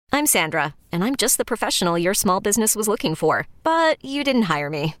I'm Sandra, and I'm just the professional your small business was looking for. But you didn't hire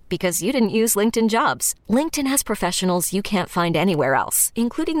me because you didn't use LinkedIn Jobs. LinkedIn has professionals you can't find anywhere else,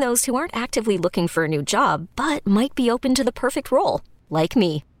 including those who aren't actively looking for a new job, but might be open to the perfect role, like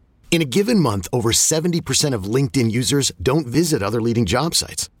me. In a given month, over 70% of LinkedIn users don't visit other leading job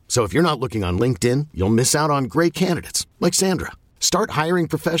sites. So if you're not looking on LinkedIn, you'll miss out on great candidates like Sandra. Start hiring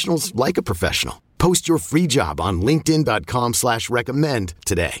professionals like a professional. Post your free job on linkedin.com/recommend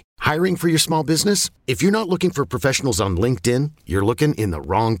today. Hiring for your small business? If you're not looking for professionals on LinkedIn, you're looking in the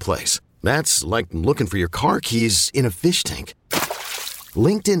wrong place. That's like looking for your car keys in a fish tank.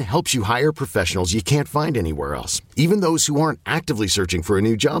 LinkedIn helps you hire professionals you can't find anywhere else, even those who aren't actively searching for a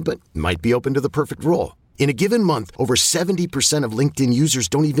new job but might be open to the perfect role. In a given month, over 70% of LinkedIn users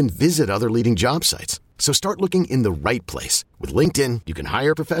don't even visit other leading job sites. So start looking in the right place. With LinkedIn, you can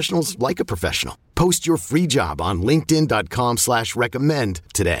hire professionals like a professional. Post your free job on linkedin.com/recommend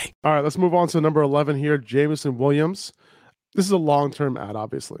today. All right, let's move on to number 11 here, Jameson Williams. This is a long-term ad,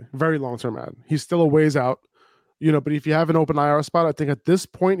 obviously. Very long-term ad. He's still a ways out, but if you have an open IR spot, I think at this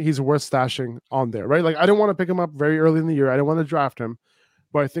point, he's worth stashing on there, right? Like, I didn't want to pick him up very early in the year. I didn't want to draft him,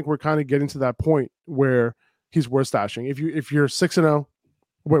 but I think we're kind of getting to that point where he's worth stashing. If you're 6-0,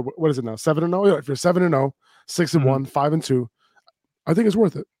 wait, what is it now? 7-0? Yeah, if you're 7-0, 6-1, 5-2, I think it's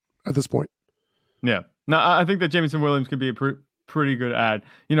worth it at this point. Yeah. No, I think that Jameson Williams could be a pretty good ad.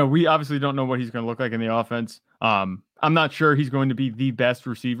 We obviously don't know what he's going to look like in the offense. I'm not sure he's going to be the best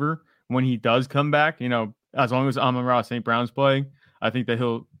receiver when he does come back. As long as Amon-Ra St. Brown's playing, I think that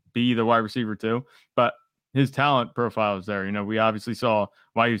he'll be the wide receiver too. But his talent profile is there. We obviously saw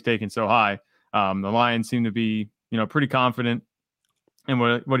why he was taken so high. The Lions seem to be, pretty confident in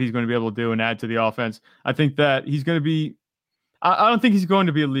what he's going to be able to do and add to the offense. I think that he's going to be, I don't think he's going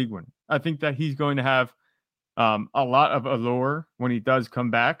to be a league winner. I think that he's going to have a lot of allure when he does come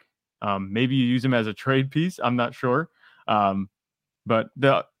back. Maybe you use him as a trade piece. I'm not sure. But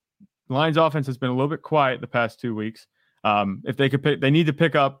the Lions offense has been a little bit quiet the past 2 weeks. If they could they need to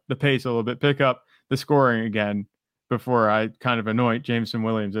pick up the pace a little bit, pick up the scoring again before I kind of anoint Jameson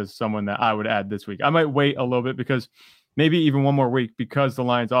Williams as someone that I would add this week. I might wait a little bit because maybe even one more week because the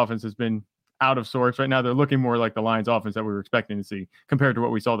Lions offense has been out of sorts right now. They're looking more like the Lions offense that we were expecting to see compared to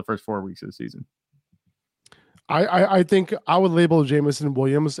what we saw the first 4 weeks of the season. I think I would label Jameson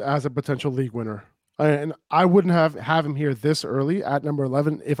Williams as a potential league winner. And I wouldn't have him here this early at number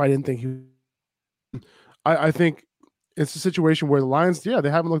 11 if I didn't think he. I think it's a situation where the Lions, they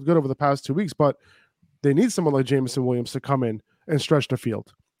haven't looked good over the past 2 weeks, but they need someone like Jameson Williams to come in and stretch the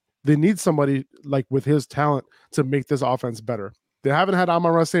field. They need somebody like with his talent to make this offense better. They haven't had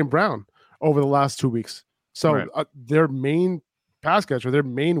Amon-Ra St. Brown over the last 2 weeks. So right. Their main pass catcher, their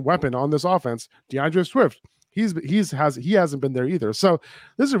main weapon on this offense, DeAndre Swift, he hasn't been there either. So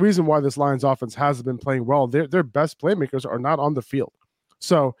there's a reason why this Lions offense hasn't been playing well. Their best playmakers are not on the field.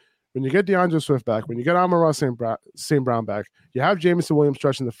 So when you get DeAndre Swift back, when you get Amon-Ra St. Brown back, you have Jameson Williams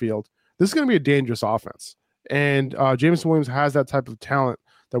stretching the field. This is going to be a dangerous offense. And Jameson Williams has that type of talent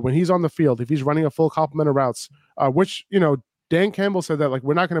that when he's on the field, if he's running a full complement of routes, which, Dan Campbell said that, like,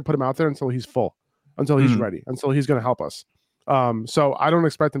 we're not going to put him out there until he's full, until he's ready, until he's going to help us. So I don't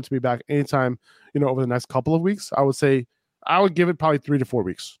expect him to be back anytime, over the next couple of weeks. I would give it probably 3 to 4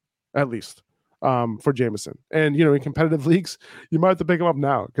 weeks at least for Jameson. And, in competitive leagues, you might have to pick him up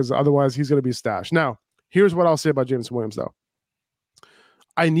now because otherwise he's going to be stashed. Now, here's what I'll say about Jameson Williams, though.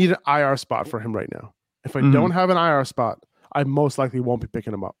 I need an IR spot for him right now. If I don't have an IR spot, I most likely won't be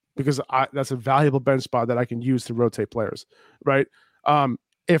picking him up because that's a valuable bench spot that I can use to rotate players, right?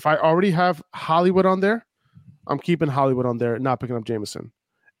 If I already have Hollywood on there, I'm keeping Hollywood on there, not picking up Jameson.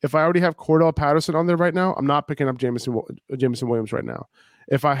 If I already have Cordell Patterson on there right now, I'm not picking up Jameson Williams right now.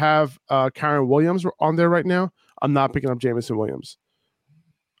 If I have Karen Williams on there right now, I'm not picking up Jameson Williams.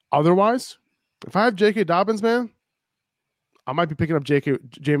 Otherwise, if I have J.K. Dobbins, man, I might be picking up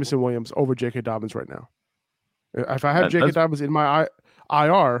Jameson Williams over J.K. Dobbins right now. If I have J.K. Dobbins in my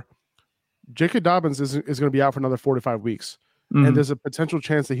IR, J.K. Dobbins is going to be out for another 4 to 5 weeks. And there's a potential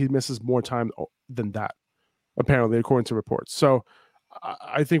chance that he misses more time than that, apparently, according to reports. So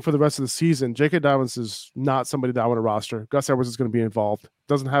I think for the rest of the season, J.K. Dobbins is not somebody that I want to roster. Gus Edwards is going to be involved.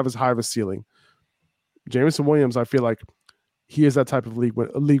 Doesn't have as high of a ceiling. Jameson Williams, I feel like he is that type of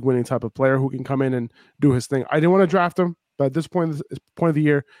league-winning type of player who can come in and do his thing. I didn't want to draft him, but at this point of the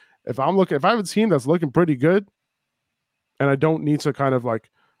year, if I have a team that's looking pretty good, and I don't need to kind of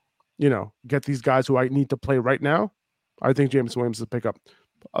get these guys who I need to play right now, I think Jameson Williams is a pickup.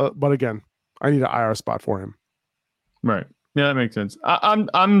 But again, I need an IR spot for him. Right. Yeah, that makes sense.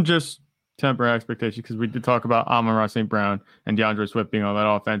 I'm just temper expectations because we did talk about Amon-Ra St. Brown and DeAndre Swift being on that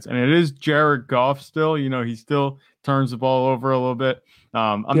offense. And it is Jared Goff still. He still turns the ball over a little bit.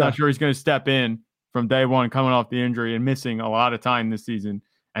 I'm not sure he's going to step in from day one coming off the injury and missing a lot of time this season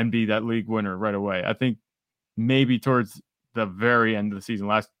and be that league winner right away. I think maybe towards the very end of the season,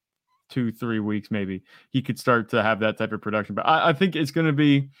 last 2-3 weeks, maybe he could start to have that type of production. But I think it's going to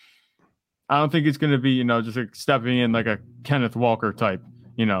be, I don't think it's going to be, just like stepping in like a Kenneth Walker type,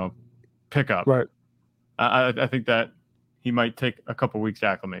 pickup. Right. I think that he might take a couple weeks to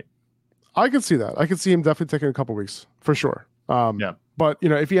acclimate. I could see that. I could see him definitely taking a couple weeks for sure. Yeah. But,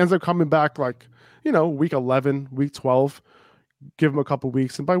 if he ends up coming back like, week 11, week 12, give him a couple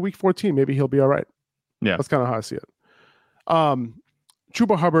weeks. And by week 14, maybe he'll be all right. Yeah. That's kind of how I see it.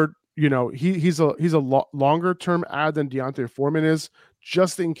 Chuba Hubbard, he's a longer term ad than Deontay Foreman is,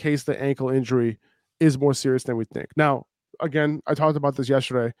 just in case the ankle injury is more serious than we think. Now, again, I talked about this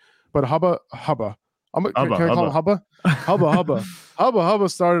yesterday, but Hubba started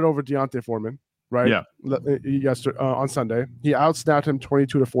over Deontay Foreman, right? Yeah. Yesterday on Sunday, he outsnapped him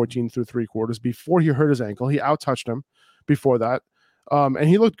 22-14 through 3 quarters before he hurt his ankle. He outtouched him before that, and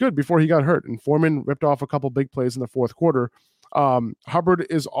he looked good before he got hurt. And Foreman ripped off a couple big plays in the fourth quarter. Hubbard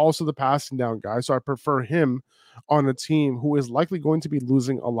is also the passing down guy, so I prefer him on a team who is likely going to be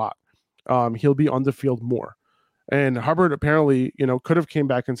losing a lot. He'll be on the field more. And Hubbard apparently, could have came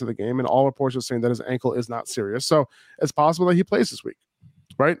back into the game, and all reports are saying that his ankle is not serious. So it's possible that he plays this week,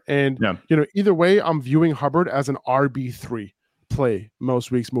 right? And, either way, I'm viewing Hubbard as an RB3 play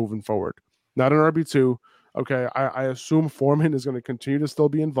most weeks moving forward, not an RB2. Okay, I assume Foreman is going to continue to still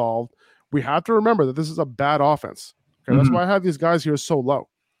be involved. We have to remember that this is a bad offense. Okay, that's why I have these guys here so low.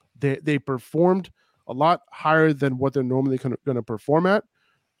 They performed a lot higher than what they're normally going to perform at.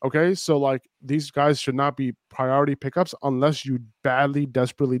 Okay, so like these guys should not be priority pickups unless you badly,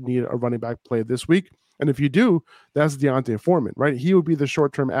 desperately need a running back play this week. And if you do, that's Deontay Foreman, right? He would be the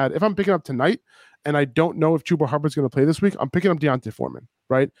short-term ad. If I'm picking up tonight and I don't know if Chuba Hubbard's going to play this week, I'm picking up Deontay Foreman,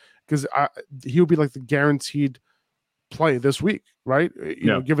 right? Because he would be like the guaranteed play this week, right?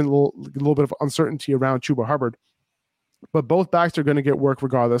 Given a little bit of uncertainty around Chuba Hubbard. But both backs are going to get work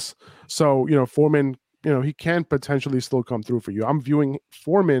regardless. So, Foreman, he can potentially still come through for you. I'm viewing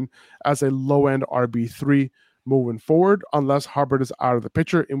Foreman as a low-end RB3 moving forward, unless Hubbard is out of the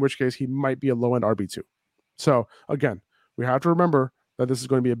picture, in which case he might be a low-end RB2. So, again, we have to remember that this is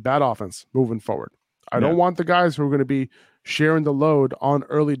going to be a bad offense moving forward. I don't want the guys who are going to be sharing the load on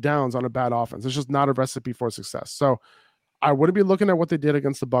early downs on a bad offense. It's just not a recipe for success. So I wouldn't be looking at what they did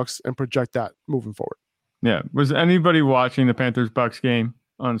against the Bucs and project that moving forward. Yeah. Was anybody watching the Panthers-Bucs game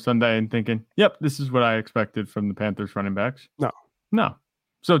on Sunday and thinking, yep, this is what I expected from the Panthers running backs? No.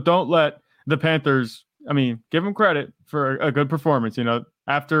 So don't let the Panthers, give them credit for a good performance.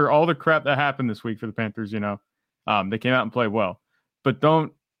 After all the crap that happened this week for the Panthers, they came out and played well. But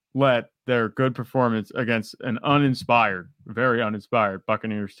don't let their good performance against an very uninspired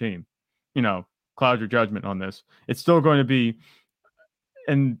Buccaneers team, cloud your judgment on this. It's still going to be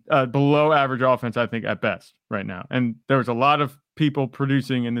below average offense, I think, at best right now. And there's a lot of people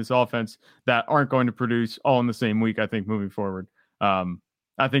producing in this offense that aren't going to produce all in the same week, I think, moving forward.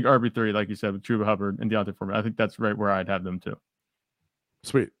 I think RB3, like you said, with Chuba Hubbard and Deontay Foreman, I think that's right where I'd have them too.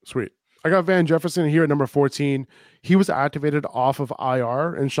 Sweet. I got Van Jefferson here at number 14. He was activated off of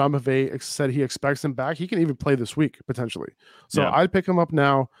IR, and Sean McVay said he expects him back. He can even play this week, potentially. So I'd pick him up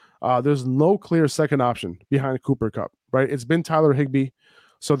now. There's no clear second option behind Cooper Kupp, right? It's been Tyler Higbee.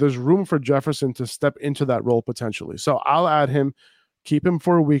 So there's room for Jefferson to step into that role potentially. So I'll add him, keep him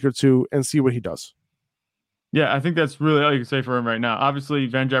for a week or two, and see what he does. Yeah, I think that's really all you can say for him right now. Obviously,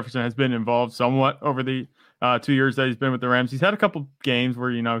 Van Jefferson has been involved somewhat over the 2 years that he's been with the Rams. He's had a couple games where,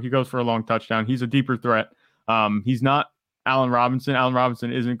 he goes for a long touchdown. He's a deeper threat. He's not Allen Robinson. Allen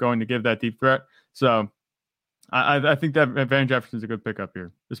Robinson isn't going to give that deep threat. So I think that Van Jefferson's a good pickup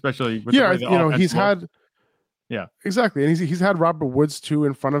here, especially with the way the offense he's looks. had. Yeah, exactly. And he's had Robert Woods too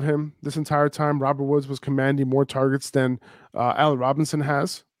in front of him this entire time. Robert Woods was commanding more targets than Allen Robinson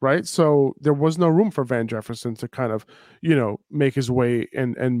has, right? So there was no room for Van Jefferson to kind of, make his way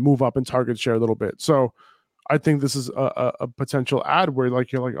and move up in target share a little bit. So I think this is a potential ad where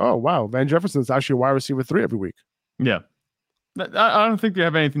you're like, oh, wow, Van Jefferson's actually a wide receiver 3 every week. Yeah. I don't think you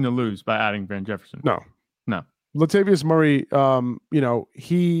have anything to lose by adding Van Jefferson. No. Latavius Murray,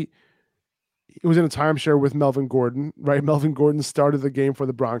 he was in a timeshare with Melvin Gordon, right? Melvin Gordon started the game for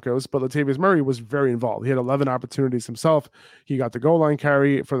the Broncos, but Latavius Murray was very involved. He had 11 opportunities himself. He got the goal line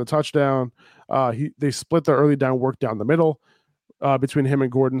carry for the touchdown. They split the early down work down the middle. between him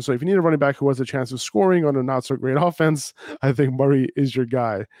and Gordon. So if you need a running back who has a chance of scoring on a not so great offense, I think Murray is your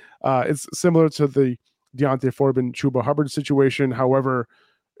guy. It's similar to the Deontay Foreman, Chuba Hubbard situation. However,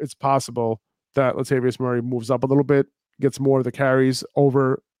 it's possible that Latavius Murray moves up a little bit, gets more of the carries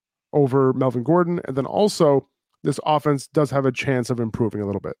over Melvin Gordon, and then also this offense does have a chance of improving a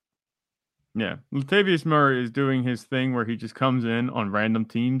little bit. Yeah, Latavius Murray is doing his thing where he just comes in on random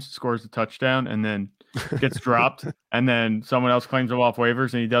teams, scores a touchdown, and then gets dropped, and then someone else claims him off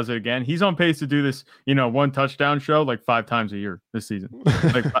waivers, and he does it again. He's on pace to do this, one touchdown show like 5 times a year this season,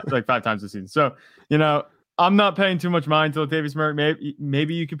 like 5 times this season. So, I'm not paying too much mind to Latavius Murray.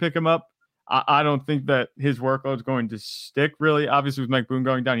 Maybe you can pick him up. I don't think that his workload is going to stick really. Obviously, with Mike Boone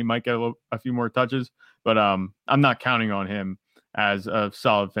going down, he might get a few more touches, but I'm not counting on him as a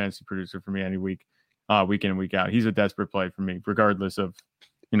solid fantasy producer for me any week in and week out. He's a desperate play for me, regardless of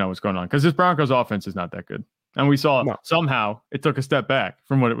what's going on, because this Broncos offense is not that good, and we saw somehow it took a step back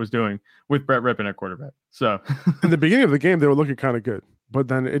from what it was doing with Brett Rippon at quarterback. So in the beginning of the game, they were looking kind of good, but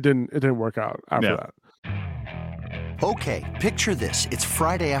then it didn't work out after that. Okay, picture this. It's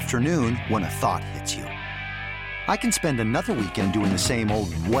Friday afternoon when a thought hits you. I can spend another weekend doing the same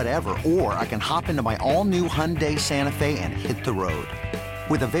old whatever, or I can hop into my all-new Hyundai Santa Fe and hit the road.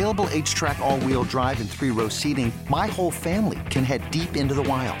 With available H-Track all-wheel drive and 3-row seating, my whole family can head deep into the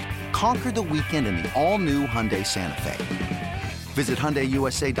wild. Conquer the weekend in the all-new Hyundai Santa Fe. Visit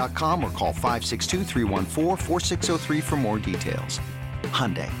HyundaiUSA.com or call 562-314-4603 for more details.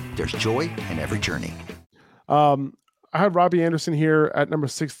 Hyundai, there's joy in every journey. I have Robbie Anderson here at number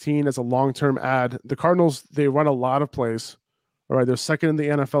 16 as a long-term ad. The Cardinals, they run a lot of plays. All right, they're second in the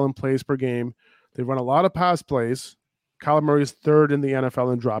NFL in plays per game. They run a lot of pass plays. Kyler Murray is third in the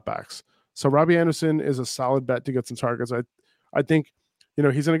NFL in dropbacks. So Robbie Anderson is a solid bet to get some targets. I think,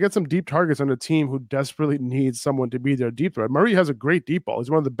 he's going to get some deep targets on a team who desperately needs someone to be their deep threat. Murray has a great deep ball.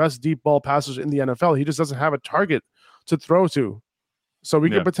 He's one of the best deep ball passers in the NFL. He just doesn't have a target to throw to. So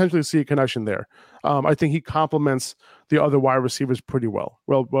we could potentially see a connection there. I think he complements the other wide receivers pretty well.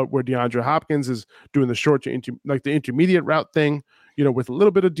 Well, where DeAndre Hopkins is doing the short to the intermediate route thing, with a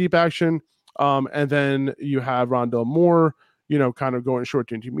little bit of deep action. And then you have Rondale Moore, kind of going short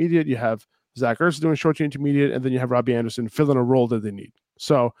to intermediate. You have Zach Ertz doing short to intermediate, and then you have Robbie Anderson filling a role that they need.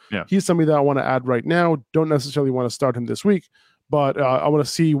 So he's somebody that I want to add right now. Don't necessarily want to start him this week, but I want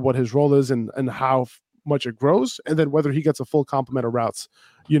to see what his role is and how much it grows, and then whether he gets a full complement of routes,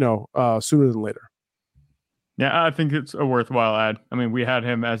 sooner than later. Yeah, I think it's a worthwhile ad. I mean, we had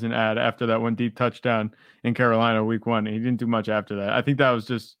him as an ad after that one deep touchdown in Carolina week 1. He didn't do much after that. I think that was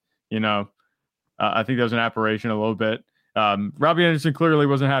just, I think that was an aberration a little bit. Robbie Anderson clearly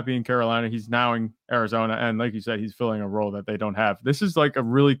wasn't happy in Carolina. He's now in Arizona, and like you said, he's filling a role that they don't have. This is like a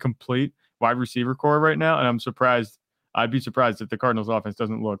really complete wide receiver core right now, and I'm surprised. I'd be surprised if the Cardinals offense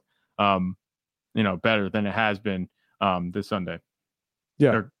doesn't look better than it has been this Sunday.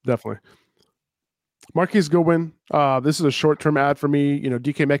 Yeah, definitely. Marquise Goodwin, this is a short-term ad for me.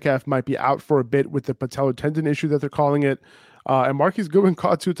 DK Metcalf might be out for a bit with the patellar tendon issue that they're calling it. And Marquise Goodwin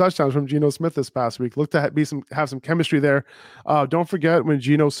caught 2 touchdowns from Geno Smith this past week. Looked to have some chemistry there. Don't forget when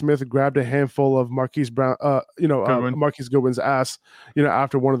Geno Smith grabbed a handful of Marquise Goodwin's ass,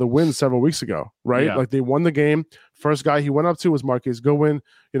 after one of the wins several weeks ago, right? Yeah. Like they won the game. First guy he went up to was Marquise Goodwin,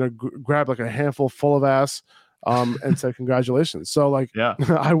 grabbed like a handful full of ass. And said congratulations. So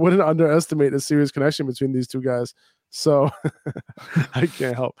I wouldn't underestimate the serious connection between these two guys. So I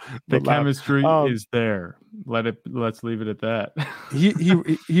can't help. The chemistry is there. Let's leave it at that.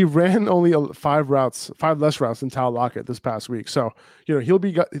 he ran only 5 less routes than Tyler Lockett this past week. So he'll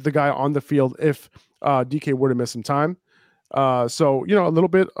be the guy on the field if DK were to miss some time. So a little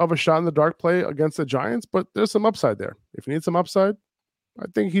bit of a shot in the dark play against the Giants, but there's some upside there. If you need some upside, I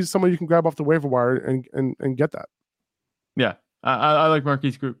think he's someone you can grab off the waiver wire and get that. Yeah. I like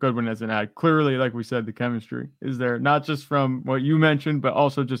Marquise Goodwin as an ad. Clearly, like we said, the chemistry is there, not just from what you mentioned, but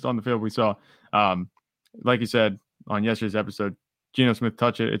also just on the field. We saw, like you said on yesterday's episode, Geno Smith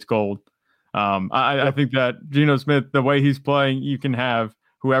touch it. It's gold. I think that Geno Smith, the way he's playing, you can have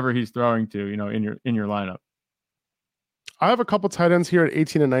whoever he's throwing to, in your lineup. I have a couple tight ends here at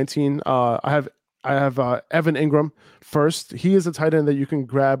 18 and 19. I have Evan Engram first. He is a tight end that you can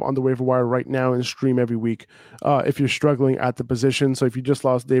grab on the waiver wire right now and stream every week if you're struggling at the position. So if you just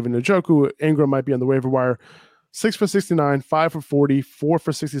lost David Njoku, Engram might be on the waiver wire. 6 for 69, 5 for 40, 4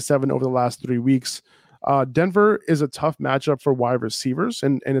 for 67 over the last 3 weeks. Denver is a tough matchup for wide receivers,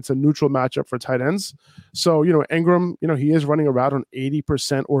 and it's a neutral matchup for tight ends. So, Engram, he is running around on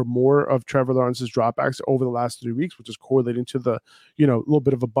 80% or more of Trevor Lawrence's dropbacks over the last 3 weeks, which is correlating to the, little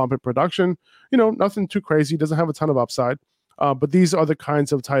bit of a bump in production. Nothing too crazy. Doesn't have a ton of upside. But these are the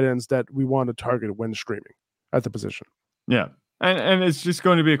kinds of tight ends that we want to target when streaming at the position. Yeah. And it's just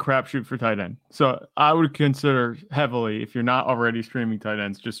going to be a crapshoot for tight end. So I would consider heavily, if you're not already streaming tight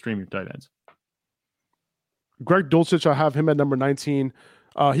ends, just stream your tight ends. Greg Dulcich, I have him at number 19.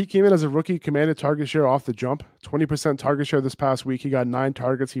 He came in as a rookie, commanded target share off the jump, 20% target share this past week. He got 9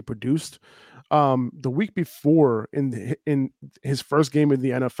 targets he produced. The week before, in his first game in the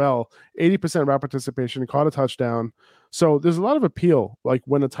NFL, 80% route participation, caught a touchdown. So there's a lot of appeal, like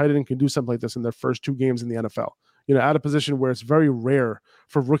when a tight end can do something like this in their first 2 games in the NFL. At a position where it's very rare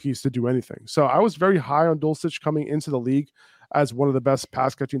for rookies to do anything. So I was very high on Dulcich coming into the league as one of the best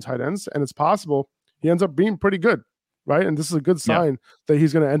pass catching tight ends, and it's possible he ends up being pretty good, right? And this is a good sign that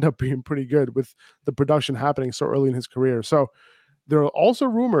he's going to end up being pretty good with the production happening so early in his career. So there are also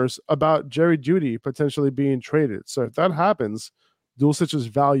rumors about Jerry Jeudy potentially being traded. So if that happens, Dulcich's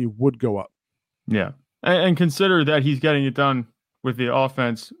value would go up. Yeah, and consider that he's getting it done with the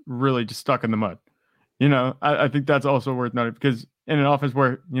offense really just stuck in the mud. I think that's also worth noting, because in an offense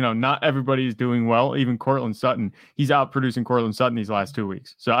where, not everybody is doing well, even Courtland Sutton, he's outproducing Courtland Sutton these last 2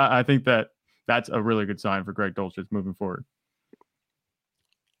 weeks. So I think that's a really good sign for Greg Dulcich moving forward.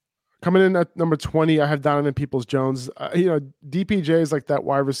 Coming in at number 20, I have Donovan Peoples-Jones. DPJ is like that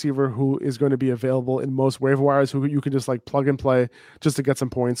wide receiver who is going to be available in most waiver wires, who you can just like plug and play just to get some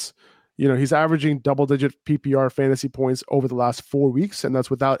points. He's averaging double-digit PPR fantasy points over the last 4 weeks, and that's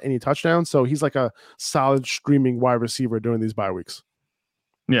without any touchdowns. So he's like a solid streaming wide receiver during these bye weeks.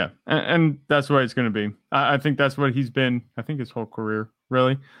 Yeah, and that's what it's going to be. I think that's what he's been, I think, his whole career,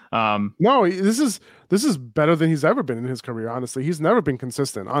 really. No, this is better than he's ever been in his career, honestly. He's never been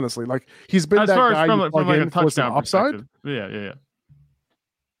consistent, honestly. Like, he's been as that far guy as from like a touchdown upside. Yeah.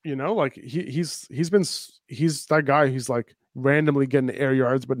 Like he's that guy who's like randomly getting air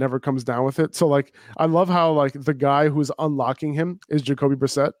yards but never comes down with it. So like I love how like the guy who's unlocking him is Jacoby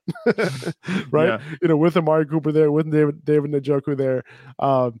Brissett, right? Yeah. With Amari Cooper there, with David Njoku there.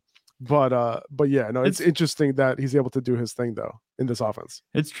 But yeah, no, it's interesting that he's able to do his thing though in this offense.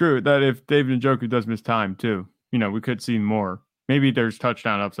 It's true that if David Njoku does miss time too, we could see more. Maybe there's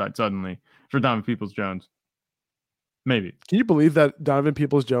touchdown upside suddenly for Donovan Peoples-Jones. Maybe. Can you believe that Donovan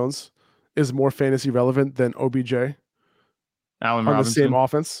Peoples-Jones is more fantasy relevant than OBJ? Allen on Robinson. The same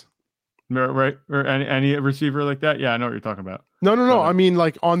offense, right? Or any receiver like that? Yeah, I know what you're talking about. No. I mean,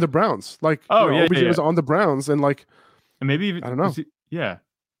 like on the Browns, like OBJ was on the Browns, and like, and maybe even I don't know.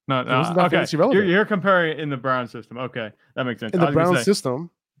 No, okay. You're comparing it in the Brown system. Okay, that makes sense. In the Brown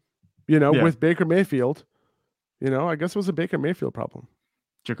system, with Baker Mayfield, I guess it was a Baker Mayfield problem.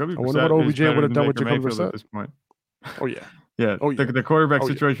 Jacoby Brissett. I wonder what OBJ would have done with Jacoby Brissett at this point. Oh yeah, yeah. Oh, yeah. The quarterback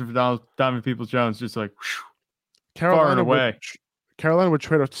situation for Donovan Peoples-Jones just like. Whew, far and away. Carolina would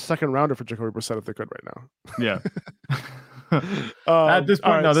trade a second rounder for Jacoby Brissett if they could right now. Yeah. At this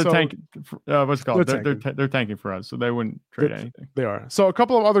point, they're tanking. What's it called? They're tanking for us, so they wouldn't trade anything. They are. So a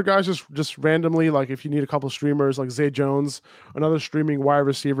couple of other guys just randomly, like if you need a couple of streamers, like Zay Jones, another streaming wide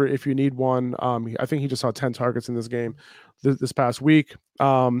receiver if you need one. I think he just saw 10 targets in this game this past week.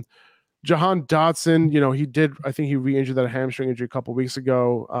 Jahan Dotson, I think he re-injured that hamstring injury a couple weeks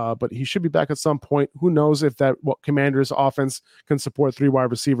ago, but he should be back at some point. Who knows if Commanders offense can support 3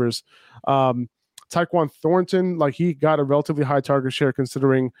 wide receivers. Tyquan Thornton, like he got a relatively high target share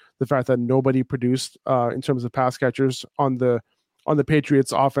considering the fact that nobody produced in terms of pass catchers on the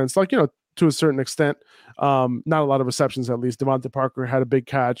Patriots offense, like, to a certain extent. Not a lot of receptions, at least. Devontae Parker had a big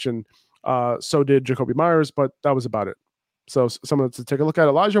catch, and so did Jacoby Myers, but that was about it. So someone to take a look at.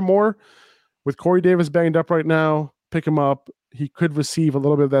 Elijah Moore, with Corey Davis banged up right now, pick him up. He could receive a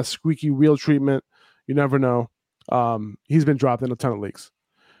little bit of that squeaky wheel treatment. You never know. He's been dropped in a ton of leagues.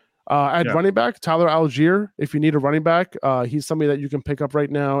 Running back, Tyler Algier, if you need a running back, he's somebody that you can pick up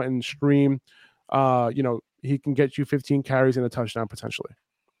right now and stream. He can get you 15 carries and a touchdown potentially.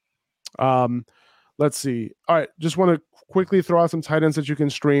 Let's see. All right, just want to quickly throw out some tight ends that you can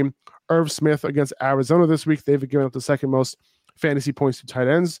stream. Irv Smith against Arizona this week. They've given up the second most fantasy points to tight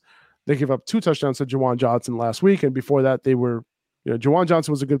ends. They gave up 2 touchdowns to Juwan Johnson last week, and before that, they were, Juwan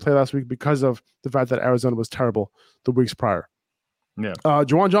Johnson was a good play last week because of the fact that Arizona was terrible the weeks prior. Yeah.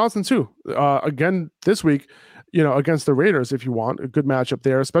 Juwan Johnson too. Again this week, against the Raiders, if you want a good matchup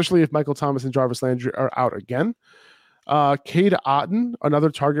there, especially if Michael Thomas and Jarvis Landry are out again. Cade Otton, another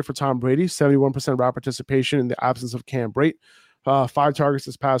target for Tom Brady, 71% route participation in the absence of Cam Brate. 5 targets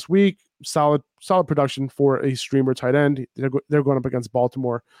this past week. Solid production for a streamer tight end. They're going up against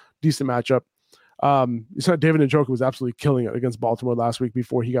Baltimore. Decent matchup. So David Njoku was absolutely killing it against Baltimore last week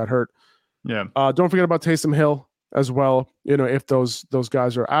before he got hurt. Yeah. Don't forget about Taysom Hill. as well. If those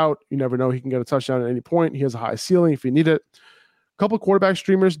guys are out, you never know. He can get a touchdown at any point. He has a high ceiling if you need it. Couple quarterback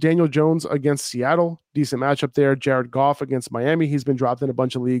streamers, Daniel Jones against Seattle, decent matchup there. Jared Goff against Miami, he's been dropped in a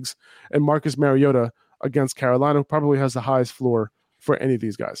bunch of leagues, and Marcus Mariota against Carolina, who probably has the highest floor for any of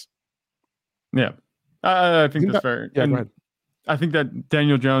these guys. Yeah, I think that's fair. Yeah, go ahead. I think that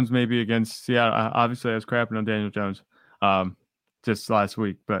Daniel Jones maybe against Seattle. Obviously, I was crapping on Daniel Jones just last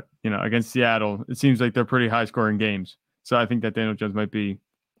week, but against Seattle, it seems like they're pretty high scoring games. So I think that Daniel Jones might be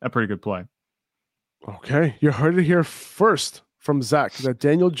a pretty good play. Okay, you heard it here first from Zach that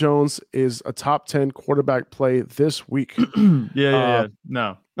Daniel Jones is a top 10 quarterback play this week. Yeah.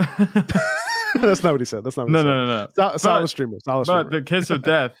 No. That's not what he said. That's not what he said. No. Solid streamer. But the kiss of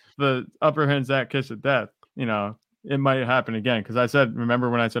death, the upper hand Zach kiss of death, it might happen again. Because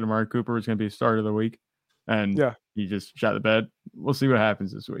remember when I said Amari Cooper was going to be start of the week? And he just shot the bed. We'll see what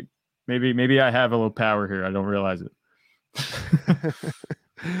happens this week. Maybe I have a little power here. I don't realize it.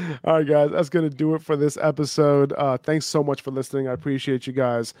 All right, guys, that's going to do it for this episode. Thanks so much for listening. I appreciate you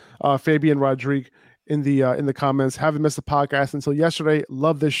guys. Fabian Rodrigue in the comments. Haven't missed a podcast until yesterday.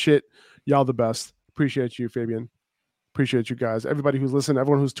 Love this shit. Y'all the best. Appreciate you, Fabian. Appreciate you guys. Everybody who's listening,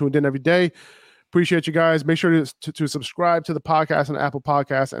 everyone who's tuned in every day. Appreciate you guys. Make sure to subscribe to the podcast on Apple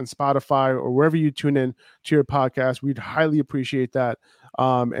Podcasts and Spotify or wherever you tune in to your podcast. We'd highly appreciate that.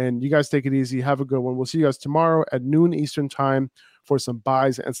 And you guys take it easy. Have a good one. We'll see you guys tomorrow at noon Eastern time for some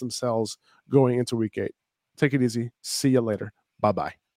buys and some sells going into week 8. Take it easy. See you later. Bye-bye.